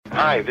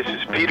Hi, this is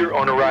Peter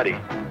Onorati.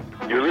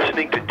 You're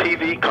listening to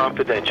TV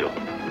Confidential.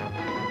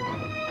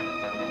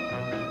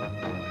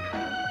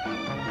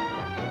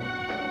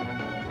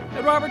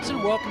 Ed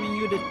Robertson welcoming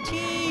you to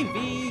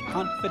TV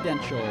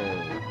Confidential,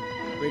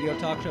 radio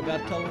talk show about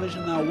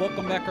television. Now,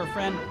 welcome back our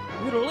friend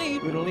Ruta Lee.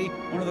 Ruta Lee,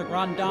 one of the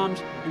grand dames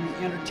in the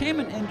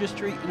entertainment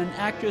industry and an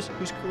actress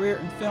whose career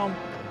in film,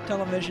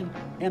 television,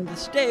 and the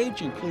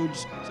stage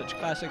includes such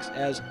classics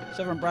as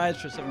Seven Brides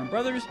for Seven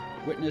Brothers,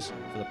 Witness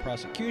for the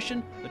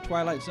Prosecution, The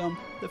Twilight Zone,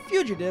 The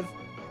Fugitive,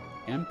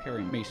 and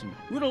Perry Mason.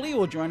 Ruta Lee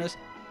will join us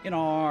in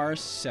our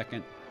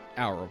second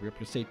hour. We hope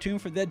to stay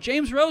tuned for that.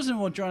 James Rosen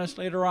will join us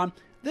later on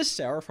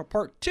this hour for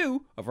part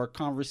 2 of our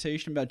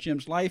conversation about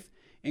Jim's life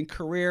and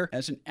career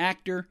as an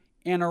actor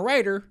and a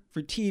writer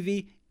for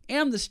TV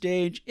and the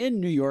stage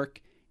in New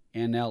York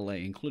and LA,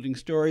 including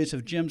stories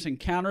of Jim's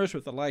encounters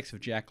with the likes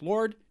of Jack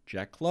Lord,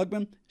 Jack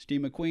Klugman,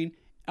 Steve McQueen,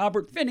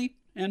 Albert Finney,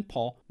 and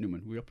Paul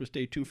Newman. We hope to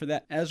stay tuned for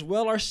that as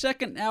well. Our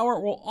second hour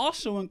will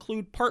also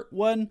include part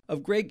 1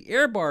 of Greg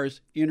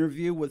Ehrbar's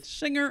interview with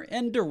singer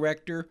and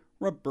director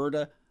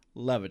Roberta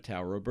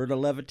Levitow. Roberta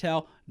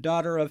Levitow,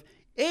 daughter of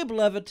Abe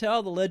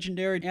Levitow, the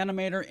legendary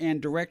animator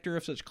and director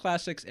of such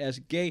classics as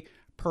Gay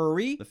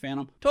Puri, The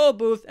Phantom, Toll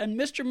Booth, and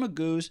Mr.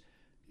 Magoo's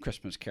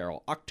Christmas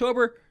Carol.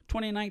 October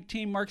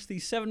 2019 marks the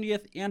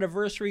 70th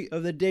anniversary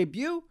of the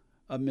debut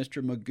of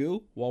Mr.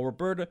 Magoo, while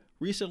Roberta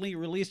recently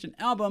released an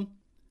album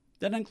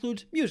that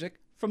includes music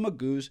from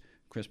Magoo's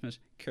Christmas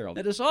Carol.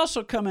 That is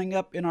also coming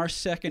up in our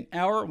second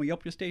hour, and we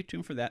hope you stay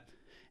tuned for that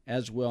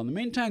as well. In the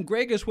meantime,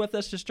 Greg is with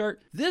us to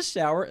start this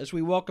hour as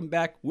we welcome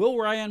back Will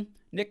Ryan,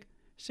 Nick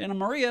Santa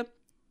Maria,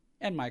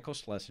 and Michael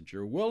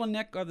Schlesinger. Will and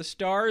Nick are the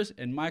stars,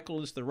 and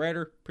Michael is the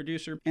writer,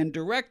 producer, and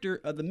director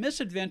of The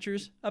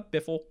Misadventures of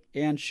Biffle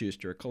and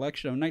Schuster, a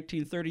collection of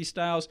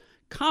 1930s-style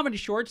comedy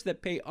shorts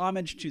that pay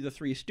homage to the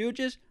Three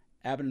Stooges,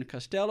 Abbott and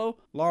Costello,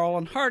 Laurel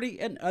and Hardy,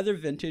 and other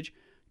vintage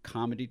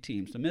comedy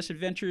teams. The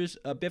Misadventures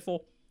of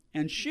Biffle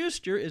and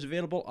Schuster is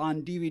available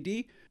on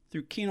DVD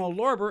through Kino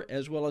Lorber,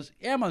 as well as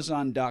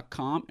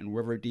Amazon.com and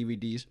wherever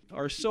DVDs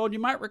are sold. You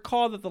might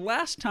recall that the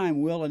last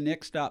time Will and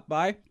Nick stopped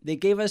by, they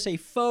gave us a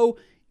faux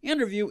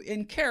interview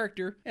in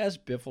character as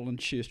Biffle and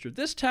Schuster.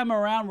 This time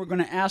around, we're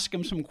going to ask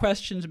them some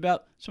questions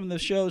about some of the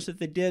shows that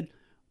they did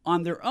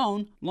on their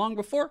own long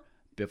before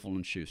Biffle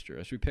and Schuster.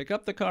 As we pick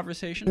up the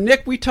conversation,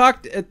 Nick, we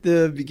talked at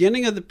the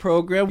beginning of the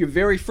program, your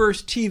very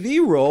first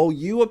TV role,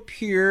 you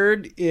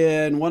appeared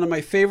in one of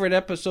my favorite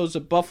episodes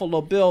of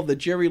Buffalo Bill, the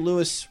Jerry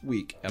Lewis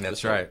Week episode.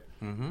 That's right.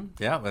 Mm-hmm.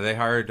 Yeah, well, they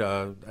hired,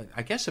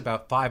 I guess,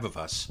 about 5 of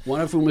us.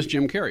 One of whom was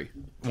Jim Carrey.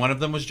 One of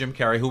them was Jim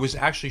Carrey, who was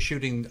actually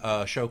shooting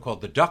a show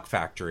called The Duck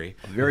Factory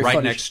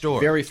next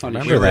door. Very funny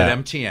show. We were at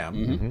MTM.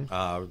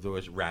 Mm-hmm. There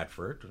was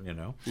Radford,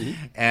 Mm-hmm.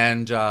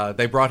 And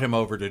they brought him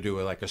over to do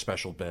a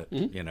special bit,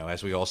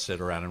 as we all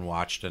sit around and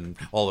watched, and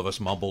all of us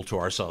mumbled to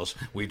ourselves,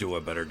 we do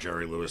a better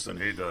Jerry Lewis than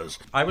he does.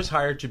 I was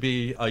hired to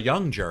be a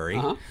young Jerry.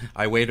 Uh-huh.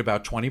 I weighed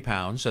about 20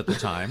 pounds at the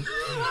time.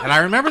 And I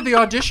remember the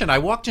audition. I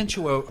walked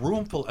into a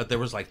room full, there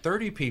was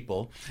 30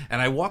 people,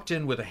 and I walked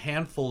in with a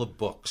handful of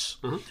books,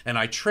 and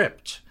I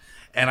tripped.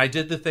 And I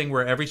did the thing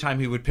where every time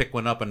he would pick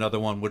one up, another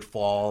one would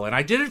fall. And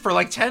I did it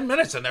for 10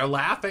 minutes, and they're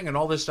laughing and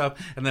all this stuff.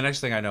 And the next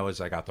thing I know is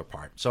I got the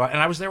part. And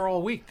I was there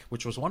all week,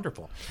 which was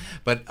wonderful.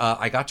 But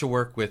I got to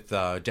work with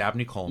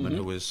Dabney Coleman,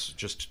 who was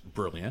just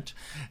brilliant,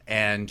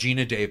 and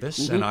Gina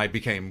Davis. And I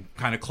became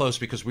kind of close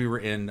because we were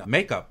in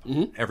makeup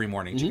every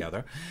morning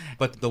together.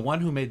 But the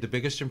one who made the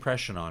biggest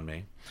impression on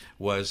me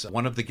was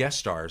one of the guest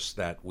stars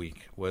that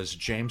week was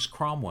James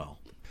Cromwell.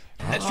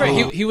 That's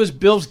right. He was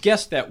Bill's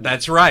guest that week.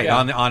 That's right. Yeah.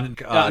 On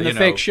the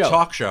fake show.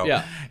 Talk show.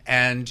 Yeah.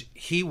 And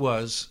he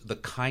was the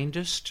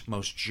kindest,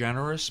 most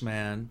generous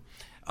man.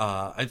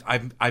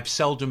 I've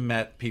seldom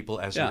met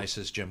people as nice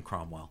as Jim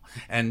Cromwell,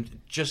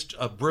 and just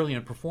a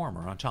brilliant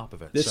performer on top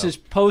of it. This is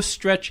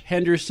post-Stretch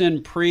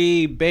Henderson,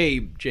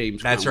 pre-Babe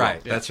James That's Cromwell.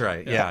 right. That's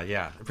right.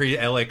 Yeah.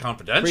 Pre-LA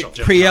Confidential.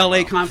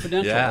 Pre-LA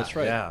Confidential. Yeah, that's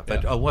right. Yeah.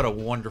 But what a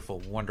wonderful,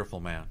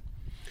 wonderful man.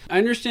 I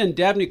understand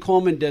Dabney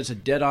Coleman does a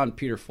dead-on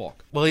Peter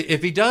Falk. Well,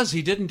 if he does,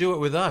 he didn't do it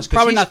with us.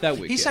 Probably not that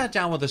week. He sat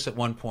down with us at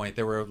one point.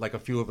 There were a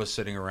few of us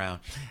sitting around,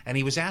 and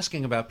he was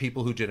asking about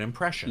people who did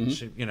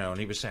impressions, and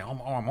he was saying,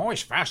 I'm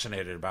always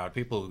fascinated about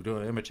people who do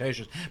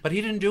imitations, but he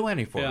didn't do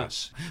any for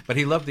us. But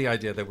he loved the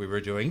idea that we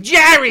were doing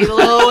Jerry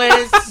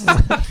Lewis.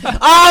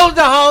 Oh,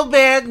 the whole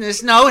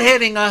business, no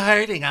hitting or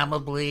hurting, I'm a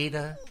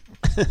bleeder.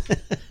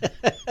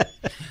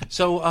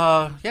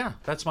 So,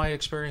 that's my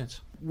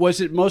experience.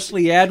 Was it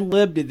mostly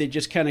ad-lib? Did they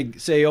just kind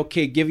of say,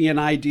 okay, give you an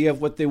idea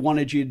of what they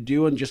wanted you to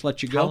do and just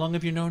let you go? How long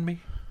have you known me?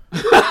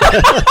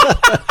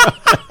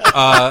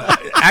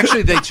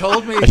 Actually, they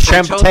told me...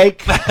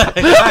 take?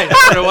 Right,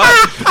 you know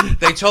what?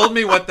 They told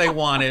me what they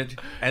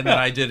wanted, and then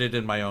I did it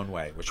in my own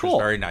way, which was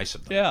very nice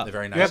of them. Yeah.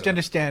 Very nice. You have to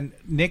understand,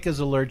 Nick is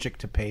allergic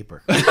to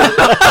paper.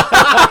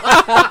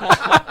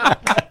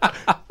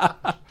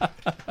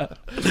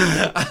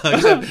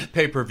 Except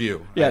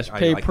pay-per-view. Yes, I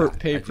pay like per that.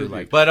 pay I per do view.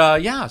 like.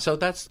 But yeah, so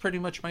that's pretty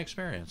much my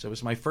experience. It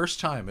was my first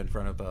time in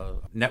front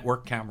of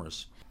network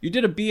cameras. You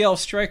did a BL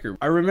Striker.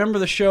 I remember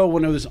the show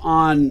when it was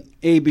on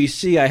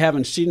ABC. I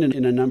haven't seen it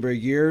in a number of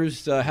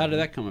years. How did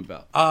that come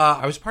about?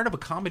 I was part of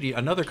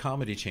another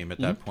comedy team at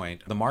that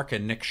point, the Mark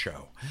and Nick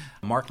Show.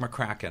 Mark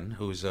McCracken,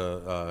 who's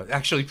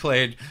actually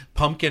played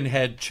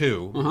Pumpkinhead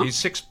 2. He's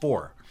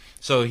 6'4",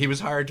 so he was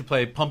hired to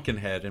play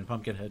Pumpkinhead in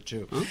Pumpkinhead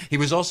 2. He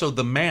was also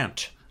the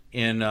Mant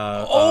in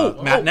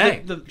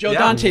Matinee. The Joe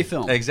Dante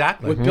film.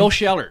 Exactly. With Bill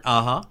Scheller.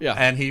 Yeah.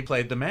 And he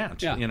played the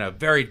Mant. Yeah.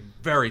 Very,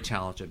 very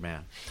talented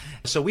man.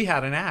 So we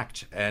had an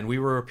act, and we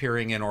were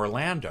appearing in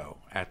Orlando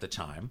at the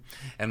time.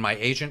 And my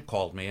agent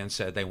called me and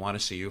said they want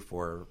to see you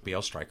for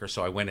BL Striker.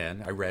 So I went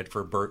in, I read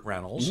for Burt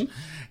Reynolds,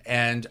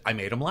 and I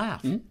made him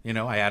laugh.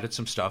 I added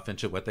some stuff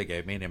into what they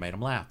gave me, and it made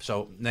him laugh.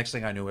 So next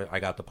thing I knew, I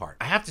got the part.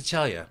 I have to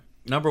tell you,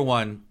 number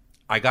one,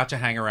 I got to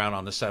hang around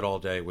on the set all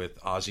day with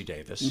Ozzie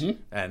Davis,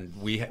 and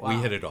we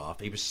hit it off.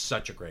 He was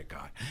such a great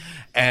guy.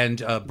 And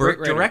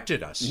Burt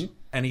directed us,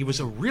 and he was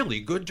a really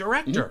good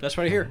director. That's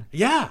what I hear.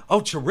 Yeah. Oh,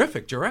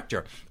 terrific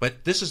director.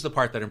 But this is the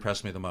part that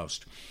impressed me the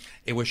most.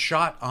 It was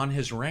shot on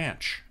his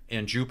ranch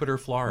in Jupiter,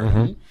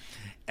 Florida,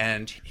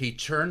 and he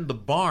turned the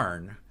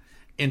barn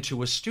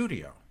into a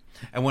studio.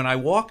 And when I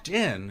walked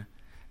in,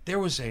 there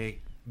was a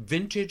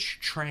vintage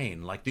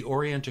train like the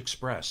Orient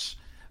Express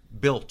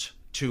built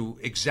to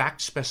exact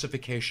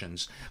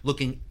specifications,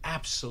 looking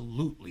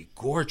absolutely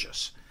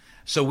gorgeous.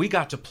 So we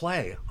got to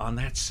play on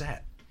that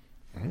set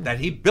that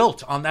he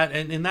built on that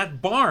in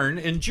that barn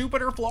in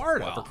Jupiter,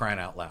 Florida, for crying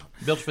out loud.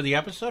 Built for the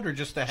episode or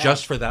just to have?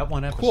 Just for that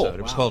one episode. Cool.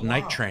 It was called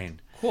Night Train.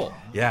 Cool.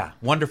 Yeah,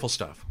 wonderful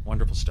stuff.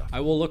 Wonderful stuff.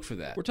 I will look for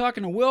that. We're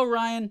talking to Will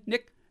Ryan,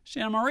 Nick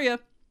Santa Maria,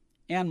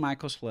 and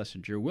Michael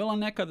Schlesinger. Will and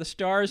Nick are the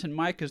stars, and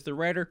Mike is the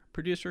writer,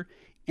 producer,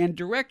 and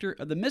director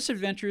of The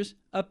Misadventures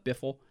of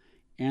Biffle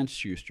and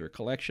Schuster, a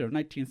collection of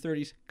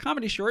 1930s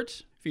comedy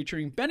shorts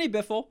featuring Benny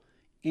Biffle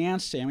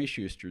and Sammy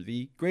Schuster,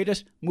 the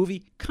greatest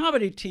movie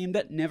comedy team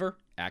that never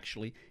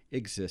actually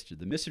existed.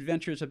 The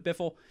Misadventures of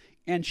Biffle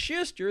and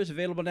Schuster is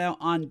available now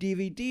on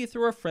DVD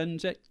through our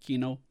friends at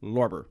Kino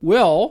Lorber.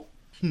 Will,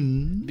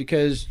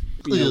 because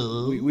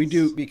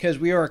because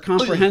we are a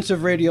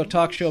comprehensive radio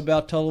talk show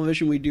about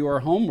television, we do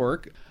our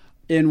homework.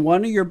 In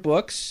one of your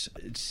books,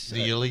 it's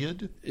The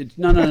Iliad? It's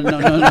no.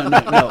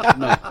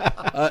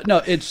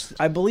 It's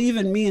I Believe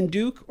in Me and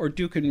Duke, or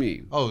Duke and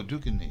Me. Oh,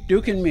 Duke and Me.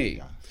 Duke and Me.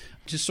 Yeah.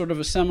 Just sort of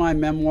a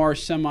semi-memoir,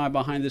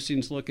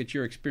 semi-behind-the-scenes look at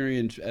your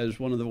experience as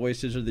one of the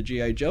voices of the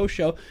G.I. Joe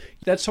show.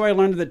 That's how I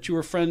learned that you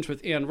were friends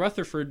with Ann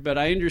Rutherford, but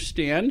I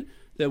understand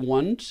that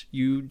once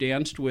you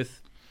danced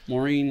with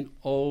Maureen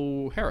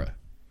O'Hara.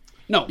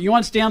 No, you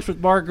once danced with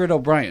Margaret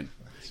O'Brien.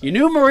 You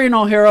knew Maureen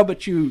O'Hara,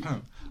 but you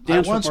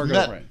danced I once with Margaret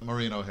met O'Brien.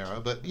 Maureen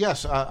O'Hara, but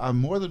yes, on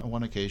more than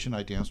one occasion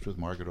I danced with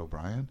Margaret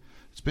O'Brien.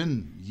 It's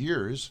been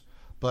years,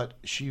 but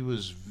she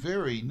was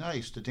very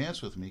nice to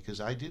dance with me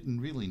because I didn't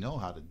really know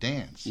how to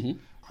dance.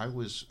 I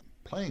was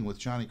playing with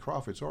Johnny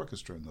Crawford's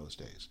orchestra in those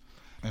days,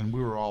 and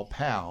we were all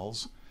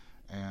pals.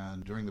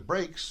 And during the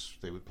breaks,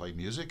 they would play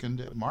music,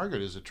 and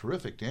Margaret is a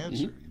terrific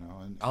dancer,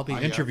 And I'll be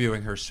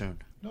interviewing her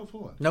soon. No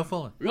fooling. No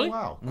fooling. Really? Oh,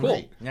 wow. Cool.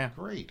 Great. Yeah.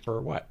 Great.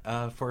 For what?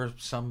 For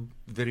some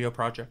video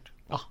project.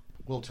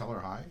 We'll tell her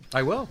hi.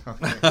 I will.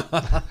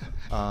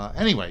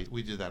 Anyway,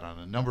 we did that on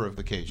a number of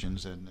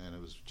occasions, and it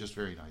was just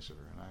very nice of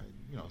her. And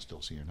I,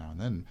 still see her now and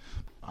then.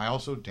 I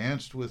also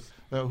danced with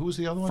who was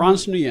the other one?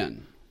 Franz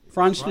Nguyen.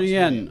 Franz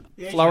Nguyen,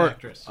 The Asian Flower,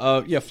 actress.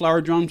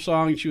 Flower Drum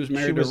Song. She was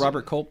married was- to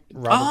Robert Culp.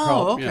 Robert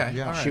Culp. Okay.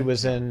 Yeah. All right. She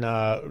was in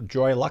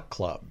Joy Luck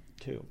Club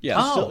too.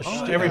 Yes.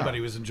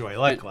 Everybody was in Joy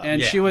Luck Club.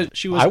 And she was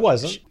I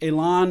wasn't.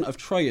 Elan of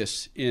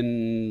Troyes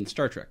in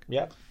Star Trek.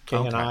 Yep.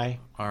 King and I.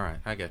 All right,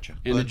 I get you.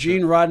 And the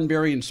Gene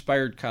Roddenberry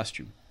inspired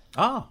costume.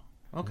 Oh,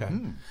 okay.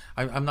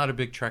 I'm not a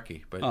big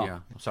Trekkie, but yeah,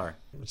 sorry.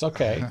 It's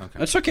okay.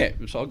 That's okay.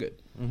 It's all good.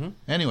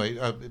 Anyway,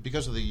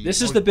 because of the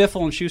This is the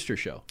Biffle and Schuster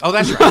show. Oh,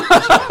 that's right.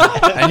 That's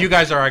right. And you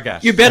guys are our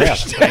guests. You better Yeah.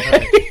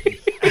 stay.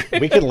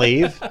 We can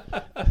leave.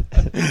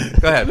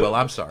 Go ahead, Will.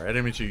 I'm sorry. I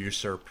didn't mean to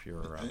usurp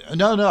your...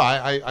 No,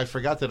 I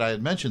forgot that I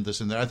had mentioned this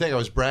in there. I think I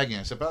was bragging.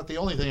 I said, about the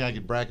only thing I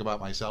could brag about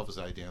myself is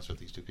that I danced with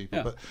these two people.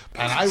 Yeah.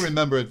 And I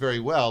remember it very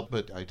well,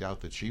 but I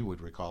doubt that she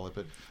would recall it.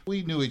 But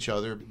we knew each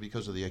other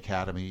because of the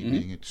Academy,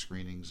 being at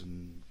screenings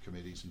and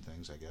committees and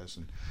things, I guess.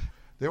 And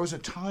there was a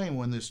time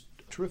when this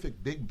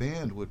terrific big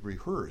band would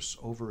rehearse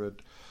over at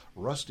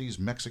Rusty's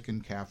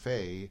Mexican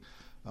Cafe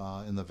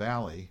in the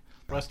Valley.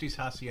 Rusty's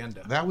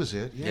Hacienda. That was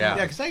it. Yeah. Yeah.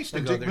 Yeah, because I used to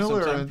And go Dick there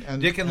Miller sometimes. and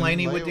Dick and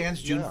Laney would Leo-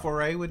 dance. June yeah.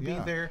 Foray would be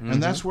Yeah. there.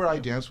 And that's where I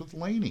danced with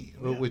Laney,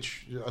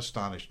 which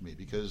astonished me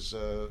because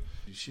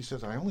she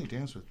says, I only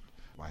dance with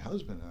my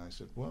husband. And I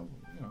said, well,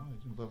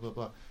 blah, blah,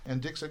 blah.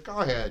 And Dick said, go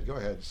ahead.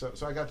 So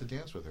I got to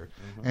dance with her.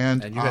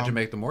 And And you had to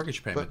make the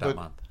mortgage payment but- that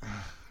month.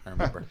 I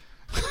remember.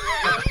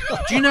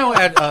 Do you know,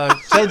 at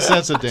 10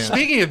 cents a dance.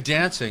 speaking of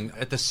dancing,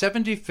 at the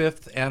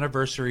 75th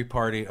anniversary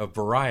party of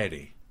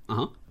Variety,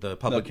 the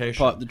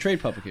publication, The trade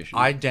publication.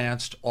 I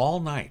danced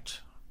all night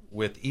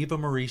with Eva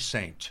Marie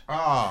Saint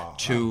Ah,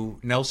 to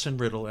Nelson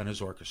Riddle and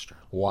his orchestra.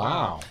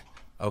 Wow.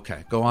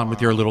 Okay, go on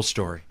with your little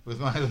story. with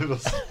my little.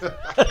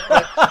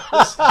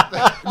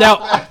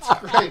 Now,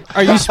 Great.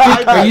 are you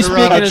speaking as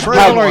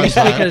Bill or are you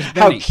speaking as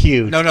How Benny?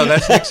 cute. No,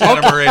 that's Nick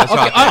Santa Maria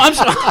talking. I'm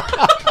sorry.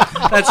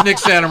 That's Nick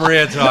Santa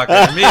Maria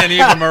talking. Me and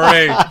Eva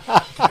Marie.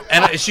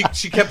 And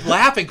she kept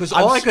laughing because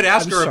all I could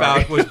ask her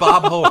about was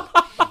Bob Hope.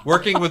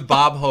 Working with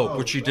Bob Hope,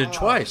 which she did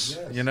twice,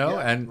 yes, you know,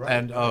 yeah, and right,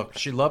 and right.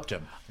 she loved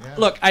him.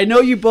 Look, I know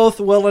you both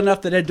well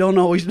enough that I don't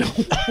always know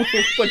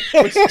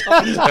what's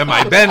talking. Am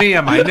I Benny?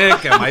 Am I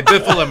Nick? Am I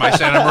Biffle? Am I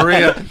Santa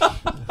Maria?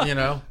 You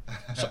know.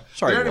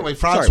 Sorry. But anyway, Will.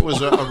 Franz Sorry,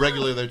 was Will. a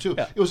regular there too.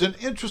 It was an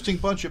interesting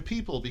bunch of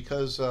people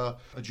because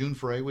June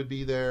Foray would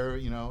be there,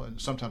 you know, and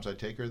sometimes I'd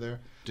take her there.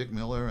 Dick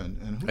Miller and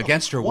who else?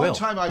 Against her One will.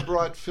 time I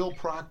brought Phil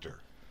Proctor.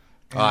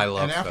 And, I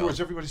love And afterwards,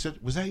 Phil. everybody said,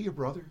 "Was that your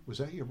brother? Was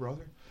that your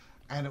brother?"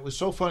 And it was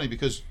so funny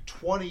because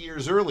 20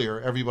 years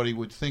earlier, everybody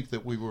would think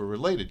that we were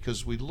related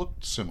because we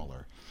looked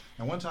similar.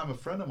 And one time, a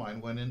friend of mine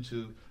went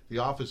into the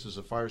offices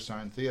of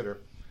Firesign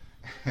Theater,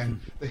 and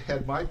they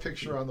had my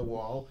picture on the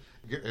wall.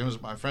 It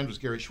was my friend was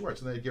Gary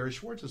Schwartz, and they had Gary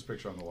Schwartz's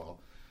picture on the wall.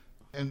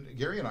 And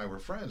Gary and I were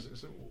friends. I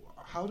said,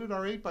 "How did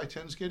our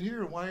 8x10s get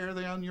here, and why are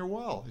they on your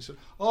wall?" He said,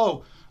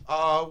 "Oh,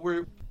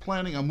 we're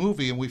planning a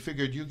movie, and we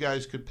figured you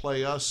guys could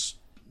play us,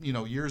 you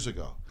know, years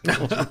ago."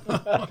 Kind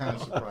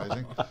of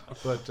surprising,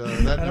 but that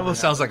That never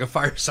almost sounds happened. like a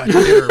Fireside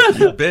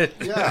Theater bit.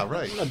 Yeah,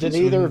 right. Did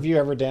either of you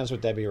ever dance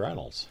with Debbie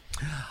Reynolds?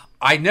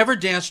 I never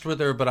danced with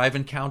her, but I've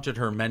encountered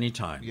her many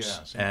times,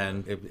 Yes.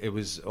 and it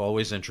was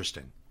always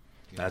interesting.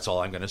 That's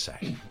all I'm going to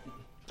say.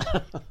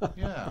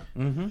 Yeah.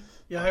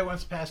 Yeah, I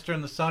once passed her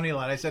in the Sony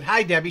lot. I said,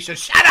 "Hi, Debbie." She said,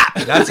 "Shut up."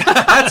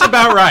 That's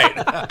about right.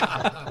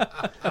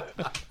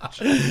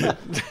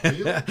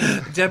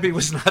 Debbie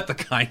was not the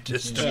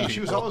kindest. She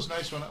was always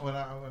nice when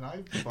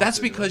I That's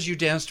because you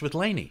danced with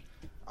Laney.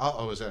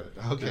 Oh, is that it?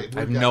 Okay. I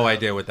have no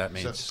idea what that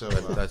means, So,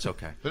 but that's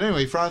okay. But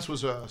anyway, Franz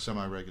was a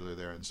semi-regular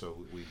there, and so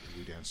we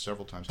danced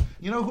several times.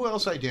 You know who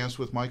else I danced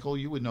with, Michael?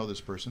 You would know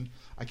this person.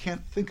 I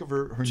can't think of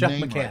her Chuck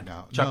name McCann. right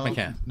now. Chuck No,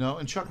 McCann. No,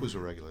 and Chuck was a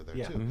regular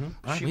there, too.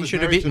 He was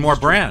should have married eaten to more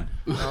Mr. bran.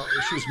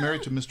 She was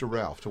married to Mr.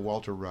 Ralph, to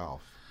Walter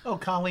Ralph. Oh,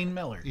 Colleen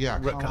Miller. Yeah,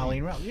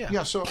 Colleen Ralph. Yeah.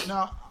 Yeah, so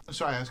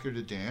I asked her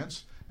to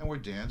dance, and we're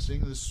dancing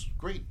this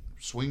great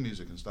swing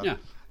music and stuff. Yeah.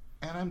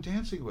 And I'm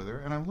dancing with her,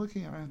 and I'm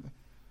looking at her,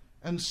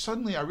 and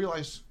suddenly I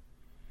realize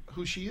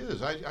who she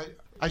is.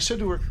 I said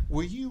to her,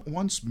 "Were you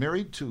once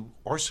married to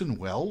Orson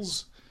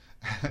Welles?"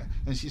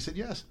 And she said,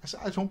 "Yes." I said,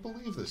 "I don't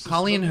believe this."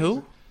 Colleen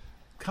who?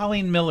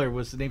 Colleen Miller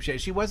was the name.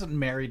 She wasn't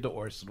married to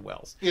Orson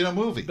Welles. In a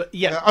movie. But,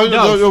 yeah,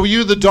 Were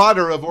you the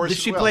daughter of Orson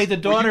She Welles? played the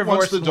daughter Were of you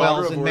once Orson the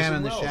daughter Welles of in Man Orson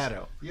in the Welles?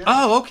 Shadow. Yeah.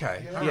 Oh,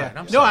 okay. All Yeah. right.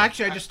 I'm No, sorry.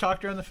 actually, I just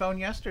talked to her on the phone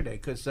yesterday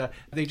because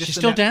they just She's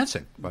still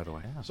dancing, by the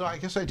way. So I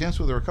guess I danced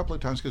with her a couple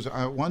of times because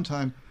one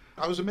time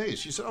I was amazed.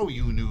 She said, "Oh,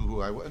 you knew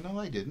who I was." No,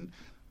 I didn't.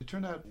 It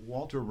turned out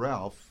Walter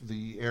Ralph,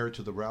 the heir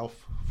to the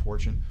Ralph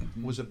fortune,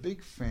 was a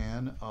big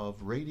fan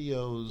of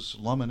radio's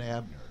Lum and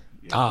Abner.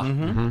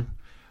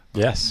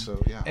 Yes.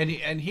 So, yeah.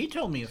 And he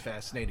told me a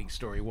fascinating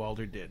story.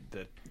 Walter did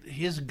that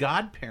his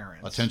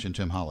godparents. Attention,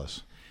 Tim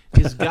Hollis.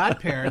 His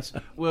godparents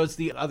was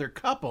the other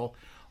couple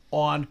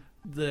on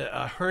the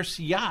Hearst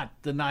yacht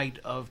the night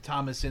of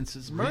Thomas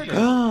Ince's murder.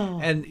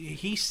 And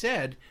he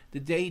said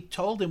that they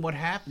told him what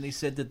happened. They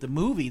said that the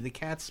movie, The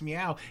Cat's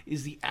Meow,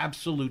 is the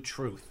absolute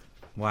truth.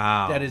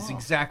 Wow. That is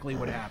exactly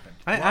what happened.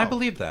 I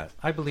believe that.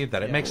 I believe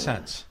that. It makes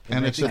sense.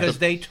 And it's Because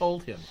they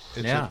told him.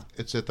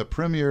 it's at the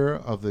premiere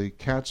of the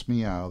Cat's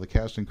Meow, the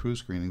cast and crew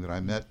screening, that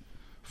I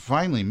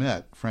finally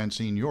met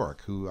Francine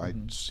York, who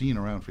I'd seen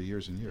around for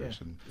years and years.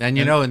 And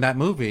you know, in that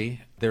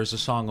movie, there's a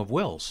song of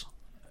Will's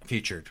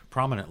featured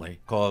prominently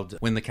called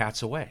 "When the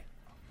Cat's Away."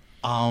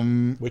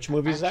 Which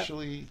movie is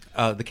actually,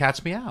 The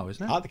Cat's Meow,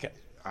 isn't it? that? Oh, the cat.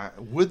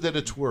 would that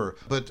it were,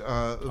 but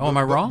am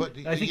I wrong?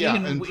 I think yeah,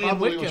 Ian and Whitcomb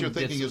probably what you're did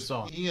thinking the is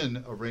song.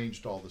 Ian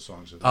arranged all the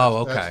songs.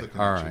 Oh, That's okay. the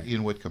All connection. right.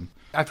 Ian Whitcomb.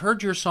 I've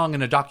heard your song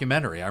in a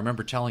documentary. I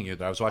remember telling you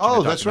that I was watching Oh,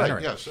 a that's right.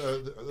 documentary. Yes,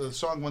 the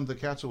song "When the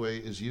Cat's Away"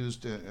 is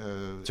used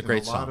in a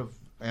great a lot song. of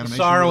animation.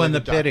 Sorrow and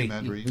the Pity.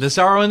 documentaries. The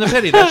Sorrow and the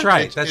Pity. That's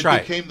right. That's it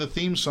right. became the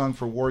theme song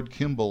for Ward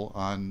Kimball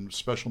on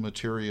special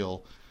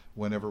material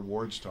whenever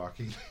Ward's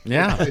talking.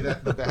 Yeah. Play that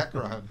in the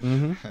background,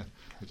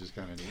 which is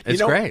kind of neat.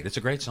 It's great. It's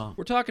a great song.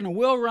 We're talking to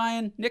Will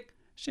Ryan, Nick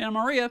Santa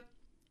Maria,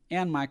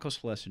 and Michael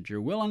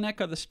Schlesinger. Will and Nick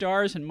are the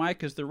stars, and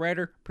Mike is the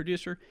writer,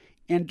 producer,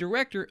 and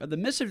director of The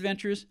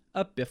Misadventures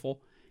of Biffle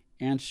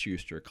and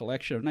Schuster, a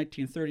collection of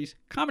 1930s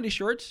comedy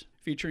shorts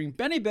featuring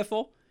Benny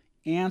Biffle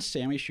and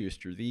Sammy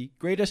Schuster, the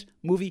greatest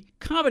movie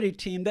comedy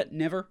team that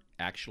never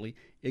actually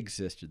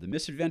existed. The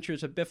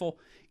Misadventures of Biffle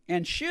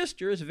and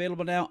Schuster is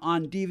available now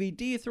on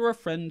DVD through our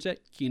friends at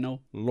Kino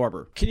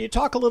Lorber. Can you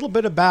talk a little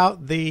bit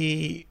about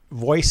the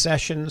voice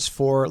sessions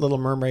for Little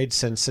Mermaid,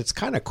 since it's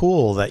kind of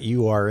cool that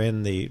you are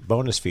in the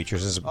bonus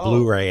features? There's a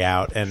Blu-ray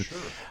out, and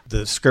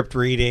the script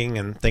reading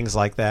and things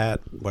like that,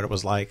 what it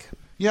was like?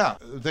 Yeah,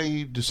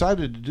 they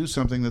decided to do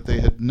something that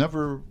they had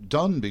never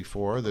done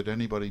before that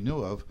anybody knew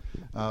of,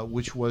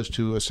 which was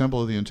to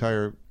assemble the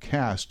entire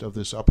cast of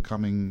this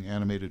upcoming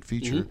animated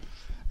feature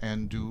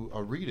and do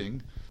a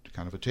reading,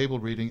 kind of a table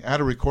reading, at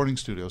a recording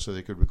studio so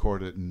they could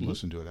record it and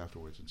listen to it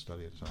afterwards and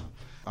study it and so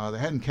on. They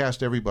hadn't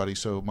cast everybody,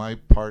 so my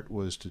part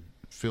was to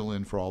fill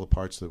in for all the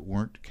parts that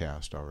weren't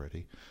cast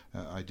already.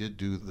 I did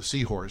do the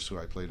seahorse, who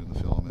I played in the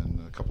film,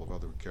 and a couple of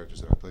other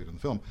characters that I played in the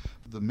film.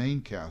 The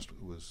main cast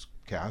was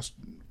cast.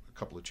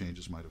 A couple of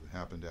changes might have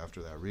happened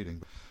after that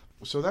reading.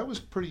 So that was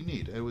pretty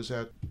neat. It was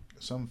at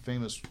some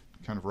famous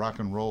kind of rock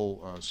and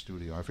roll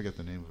studio. I forget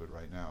the name of it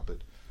right now, but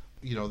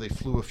they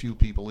flew a few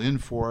people in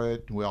for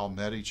it. We all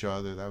met each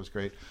other. That was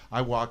great.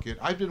 I walk in.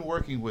 I've been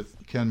working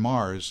with Ken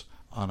Mars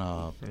on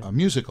a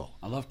musical.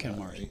 I love Ken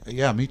Mars.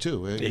 Yeah, me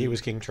too. He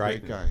was King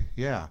Triton. Great guy.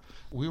 Yeah.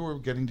 We were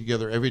getting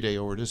together every day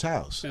over at his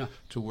house Yeah.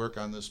 to work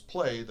on this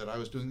play that I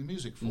was doing the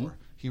music for.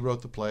 He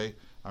wrote the play.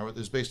 It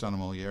was based on a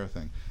Moliere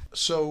thing.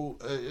 So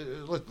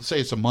let's say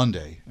it's a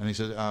Monday, and he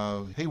said,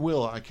 hey,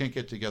 Will, I can't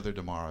get together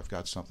tomorrow. I've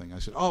got something. I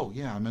said, oh,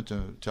 yeah, I meant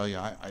to tell you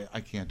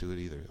I can't do it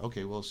either.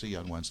 Okay, we'll see you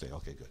on Wednesday.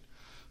 Okay, good.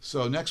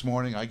 So next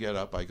morning I get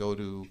up, I go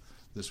to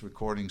this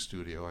recording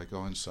studio, I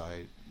go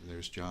inside,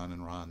 there's John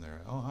and Ron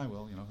there. Oh, hi,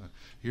 Will,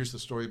 here's the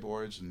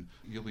storyboards, and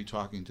you'll be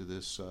talking to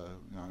this,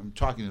 I'm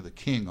talking to the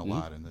king a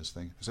lot in this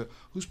thing. I said,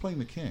 who's playing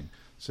the king?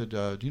 I said,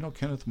 do you know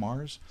Kenneth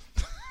Mars?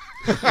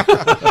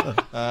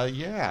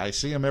 Yeah, I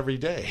see him every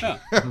day.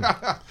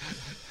 Yeah.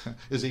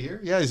 Is he here?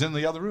 Yeah, he's in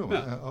the other room.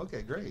 Yeah.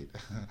 Okay, great.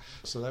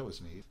 So that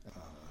was neat.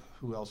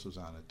 Who else was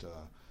on it?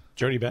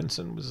 Jodie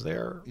Benson was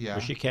there. Yeah.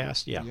 Was she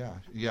cast? Yeah.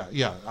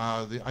 Yeah.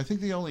 I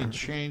think the only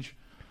change,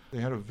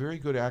 they had a very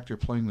good actor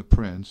playing the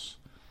prince,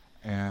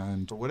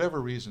 and for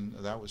whatever reason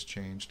that was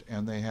changed,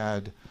 and they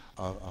had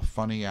a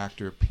funny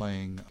actor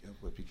playing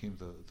what became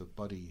the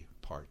Buddy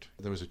part.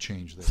 There was a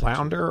change there.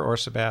 Flounder or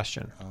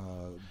Sebastian?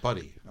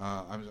 Buddy.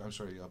 I'm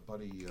sorry,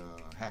 Buddy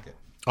Hackett.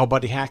 Oh,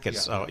 Buddy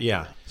Hackett's. Yeah. Oh,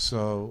 yeah.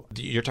 So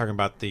You're talking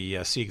about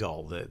the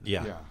seagull.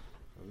 Yeah.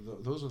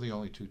 Those are the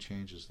only two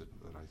changes that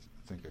I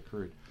think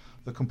occurred.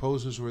 The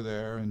composers were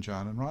there, and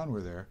John and Ron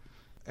were there.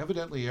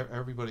 Evidently,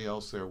 everybody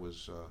else there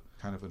was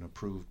kind of an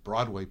approved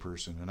Broadway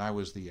person, and I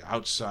was the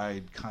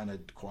outside kind of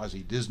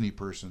quasi-Disney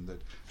person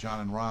that John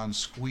and Ron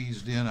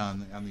squeezed in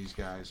on these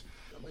guys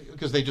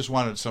because they just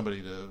wanted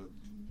somebody to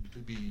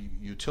be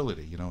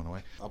utility, in a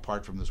way,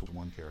 apart from this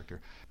one character.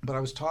 But I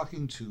was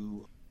talking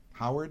to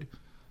Howard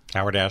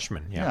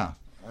Ashman, yeah.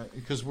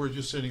 Because we're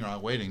just sitting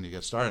around waiting to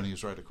get started, and he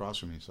was right across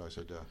from me. So I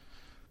said,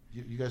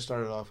 you guys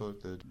started off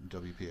at the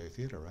WPA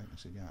Theater, right? I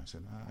said, yeah. I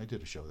said, I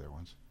did a show there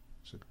once.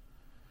 I said,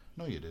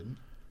 no, you didn't.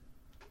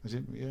 I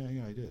said,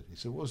 yeah, I did. He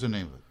said, what was the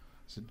name of it?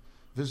 I said,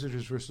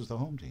 Visitors versus the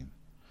Home Team.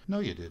 No,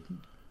 you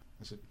didn't.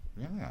 I said,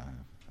 yeah,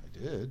 I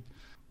did.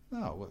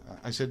 No,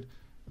 I said,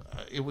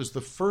 it was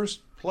the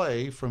first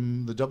play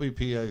from the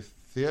WPA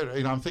Theater.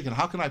 I'm thinking,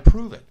 how can I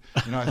prove it?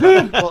 I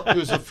thought, well, it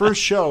was the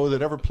first show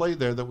that ever played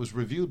there that was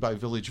reviewed by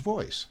Village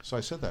Voice. So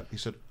I said that. He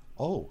said,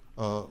 oh,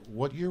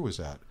 what year was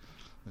that?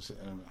 I said,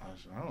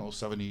 I don't know,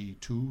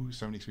 72,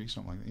 73,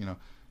 something like that.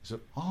 He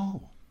said,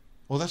 oh,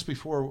 well, that's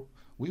before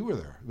we were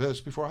there.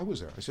 That's before I was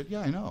there. I said,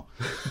 yeah, I know.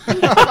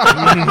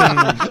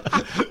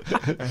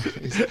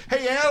 He said,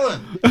 hey,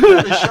 Alan, you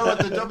had a show at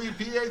the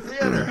WPA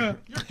Theater.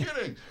 You're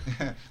kidding.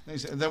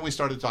 And then we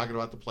started talking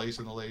about the place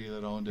and the lady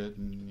that owned it,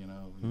 and,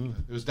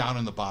 it was down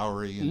in the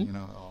Bowery and,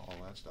 all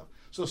that stuff.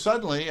 So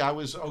suddenly I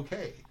was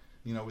okay.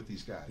 With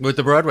these guys. With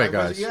the Broadway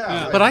guys.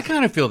 Yeah. But I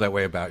kind of feel that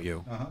way about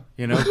you.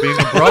 Being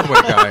a Broadway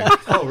guy.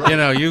 Oh,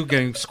 right.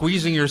 You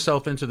squeezing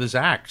yourself into this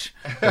act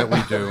that we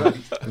do.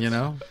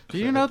 Do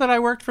you know that I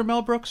worked for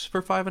Mel Brooks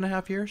for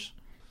 5.5 years?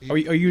 Are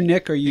you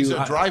Nick? Are you? He's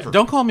a driver.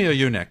 Don't call me a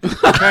eunuch.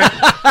 Okay?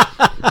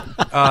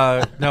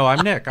 No,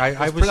 I'm Nick.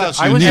 I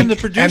was in the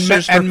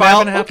producers for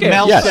 5.5 years.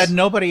 Mel said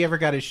nobody ever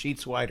got his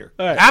sheets wider.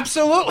 Right.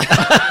 Absolutely.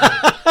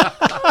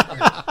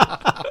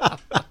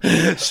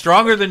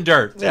 Stronger than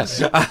dirt. Yes.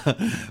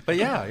 But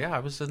I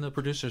was in the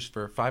producers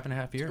for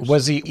 5.5 years.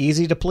 Was he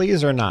easy to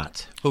please or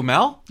not? Who,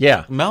 Mel?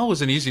 Yeah. Mel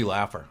was an easy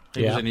laugher.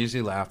 He Yeah. was an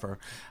easy laugher.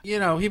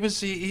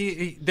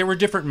 There were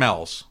different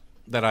Mels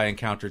that I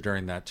encountered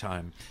during that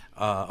time.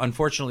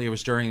 Unfortunately, it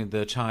was during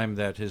the time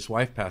that his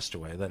wife passed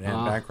away, that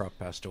Anne Bancroft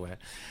passed away.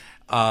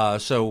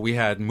 So we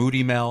had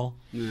Moody Mel.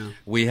 Yeah.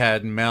 We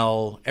had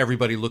Mel,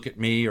 everybody look at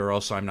me or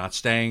else I'm not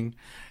staying.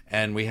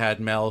 And we had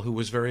Mel, who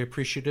was very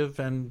appreciative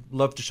and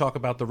loved to talk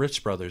about the Ritz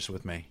Brothers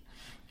with me,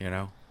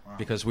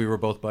 because we were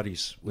both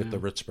buddies with the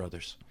Ritz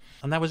Brothers.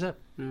 And that was it.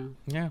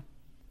 Yeah.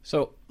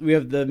 So we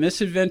have the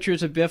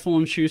Misadventures of Biffle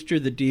and Schuster,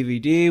 the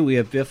DVD. We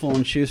have Biffle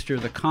and Schuster,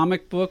 the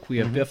comic book. We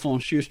have Biffle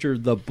and Schuster,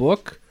 the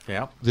book.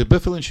 Yeah. The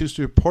Biffle and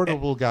Schuster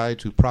Portable Guide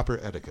to Proper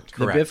Etiquette.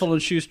 Correct. The Biffle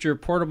and Schuster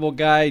Portable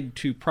Guide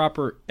to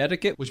Proper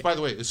Etiquette. Which, by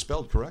the way, is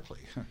spelled correctly.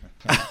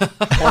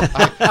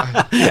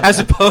 As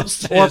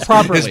opposed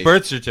to his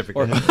birth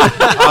certificate.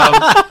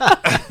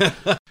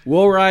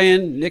 Will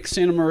Ryan, Nick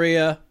Santa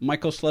Maria,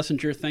 Michael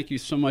Schlesinger, thank you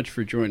so much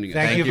for joining us.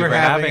 Thank you for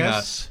having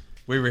us.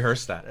 We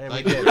rehearsed that.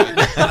 We did.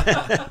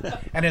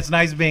 And it's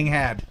nice being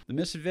had. The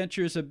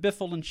Misadventures of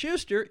Biffle and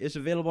Schuster is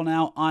available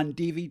now on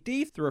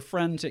DVD through our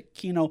friends at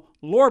Kino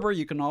Lorber.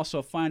 You can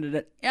also find it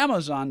at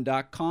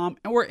Amazon.com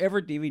and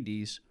wherever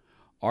DVDs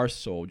are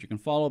sold. You can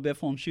follow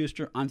Biffle and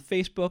Schuster on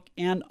Facebook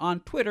and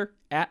on Twitter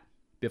at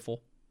Biffle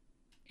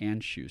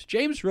and Shoes.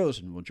 James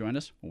Rosen will join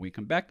us when we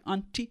come back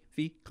on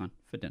TV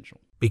Confidential.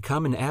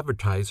 Become an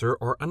advertiser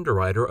or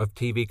underwriter of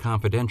TV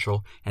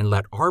Confidential and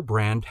let our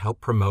brand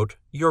help promote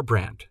your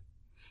brand.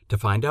 To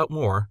find out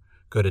more,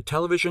 go to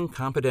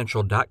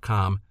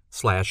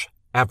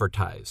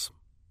televisionconfidential.com/advertise.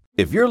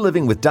 If you're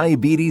living with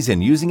diabetes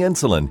and using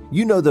insulin,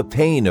 you know the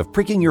pain of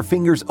pricking your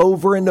fingers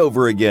over and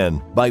over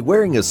again. By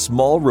wearing a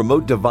small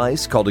remote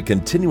device called a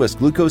continuous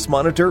glucose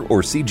monitor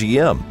or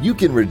CGM, you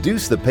can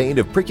reduce the pain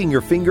of pricking your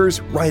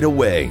fingers right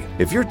away.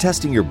 If you're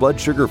testing your blood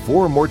sugar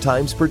 4 or more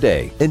times per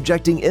day,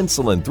 injecting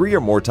insulin 3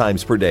 or more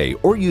times per day,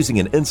 or using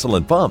an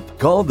insulin pump,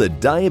 call the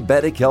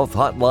Diabetic Health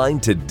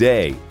Hotline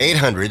today.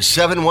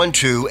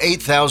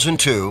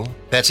 800-712-8002.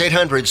 That's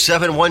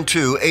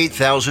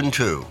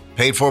 800-712-8002.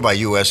 Paid for by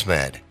U.S.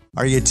 Med.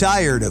 Are you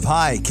tired of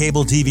high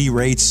cable TV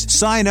rates?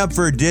 Sign up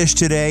for Dish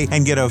today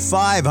and get a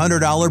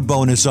 $500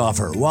 bonus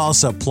offer while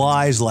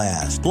supplies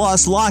last.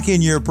 Plus, lock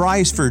in your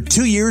price for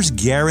 2 years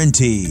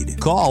guaranteed.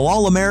 Call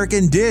All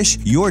American Dish,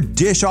 your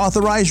Dish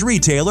authorized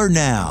retailer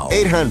now.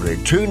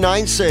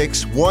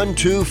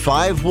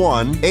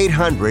 800-296-1251.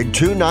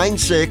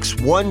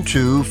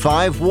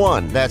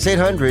 800-296-1251. That's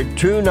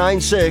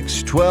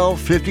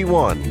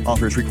 800-296-1251.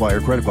 Offers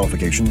require credit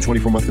qualification,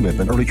 24-month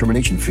commitment, early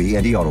termination fee,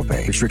 and e-auto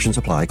pay. Restrictions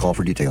apply. Call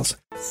for details.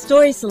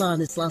 Story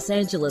Salon is Los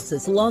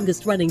Angeles'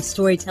 longest-running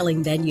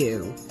storytelling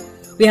venue.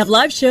 We have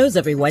live shows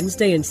every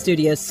Wednesday in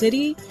Studio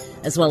City,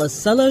 as well as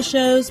solo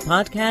shows,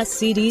 podcasts,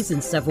 CDs,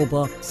 and several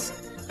books.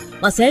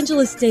 Los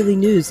Angeles Daily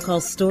News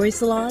calls Story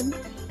Salon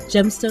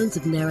Gemstones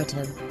of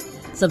Narrative,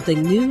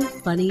 something new,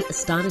 funny,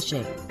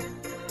 astonishing.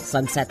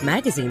 Sunset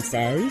Magazine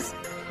says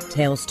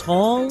tales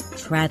tall,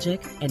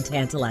 tragic, and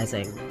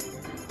tantalizing.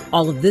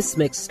 All of this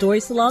makes Story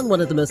Salon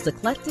one of the most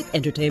eclectic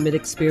entertainment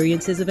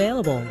experiences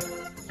available.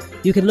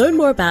 You can learn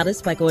more about us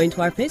by going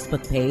to our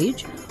Facebook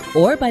page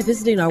or by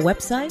visiting our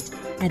website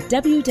at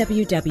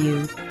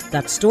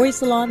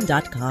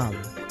www.storysalon.com.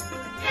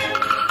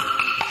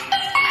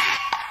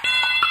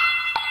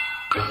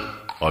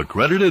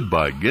 Accredited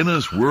by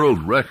Guinness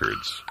World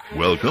Records,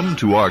 welcome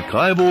to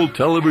Archival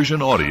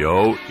Television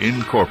Audio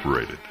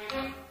Incorporated,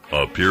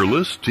 a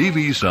peerless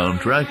TV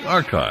soundtrack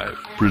archive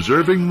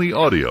preserving the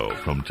audio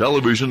from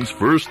television's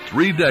first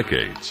 3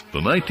 decades, the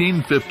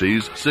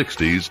 1950s,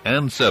 60s,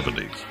 and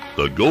 70s.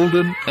 The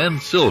golden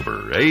and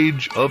silver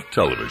age of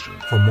television.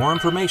 For more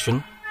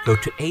information, go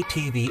to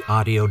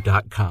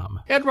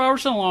atvaudio.com. Ed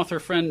Robertson, along with our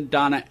friend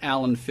Donna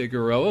Allen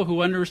Figueroa,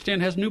 who I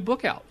understand has a new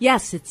book out.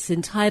 Yes, it's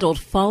entitled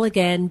Fall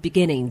Again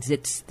Beginnings.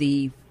 It's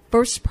the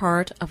first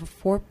part of a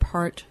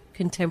 4-part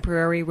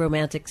contemporary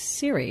romantic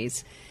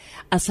series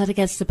set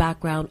against the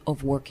background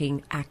of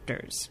working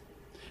actors.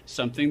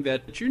 Something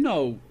that you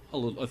know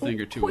a thing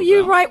or two about.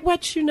 You write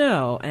what you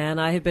know, and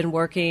I have been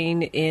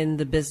working in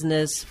the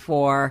business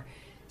for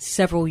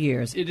several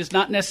years. It is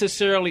not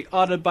necessarily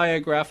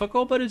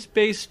autobiographical, but it's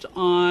based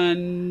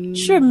on...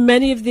 Sure,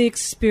 many of the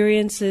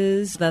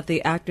experiences that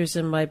the actors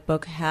in my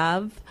book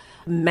have,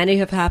 many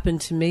have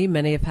happened to me,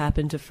 many have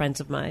happened to friends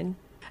of mine.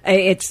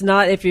 It's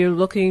not, if you're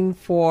looking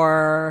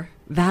for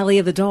Valley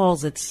of the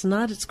Dolls, it's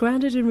not, it's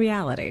grounded in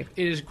reality.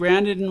 It is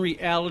grounded in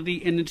reality,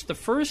 and it's the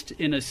first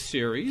in a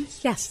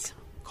series. Yes.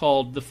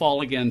 Called the Fall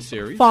Again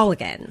series. Fall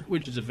Again.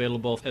 Which is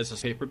available as a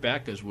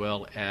paperback as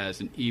well as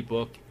an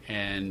ebook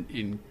and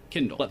in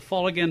Kindle at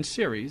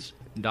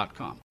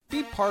fallagainseries.com.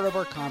 Be part of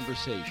our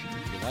conversation.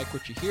 If you like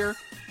what you hear,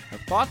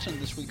 have thoughts on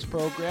this week's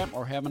program,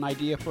 or have an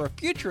idea for a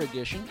future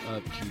edition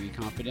of TV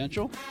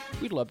Confidential,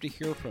 we'd love to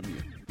hear from you.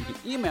 You can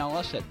email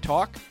us at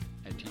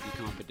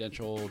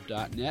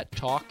talk@tvconfidential.net,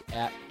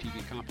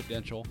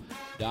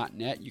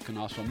 talk@tvconfidential.net. You can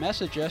also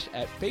message us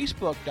at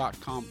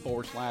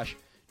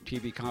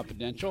facebook.com/TV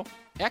Confidential,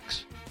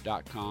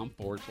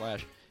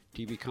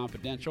 x.com/TV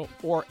Confidential,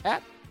 or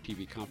at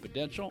TV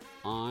Confidential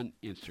on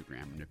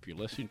Instagram. And if you're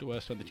listening to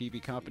us on the TV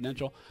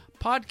Confidential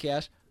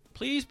podcast,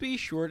 please be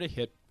sure to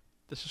hit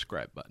the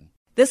subscribe button.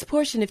 This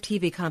portion of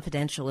TV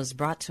Confidential is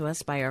brought to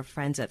us by our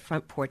friends at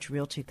Front Porch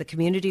Realty, the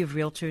community of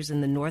realtors in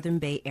the Northern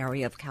Bay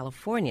area of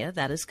California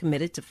that is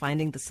committed to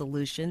finding the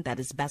solution that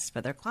is best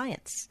for their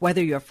clients.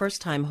 Whether you're a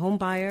first-time home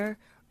buyer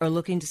or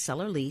looking to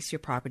sell or lease your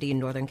property in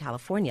Northern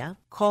California,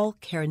 call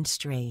Karen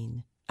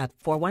Strain at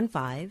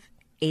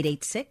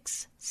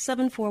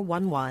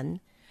 415-886-7411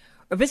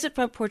 or visit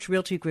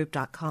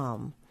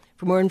frontporchrealtygroup.com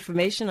for more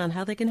information on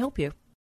how they can help you.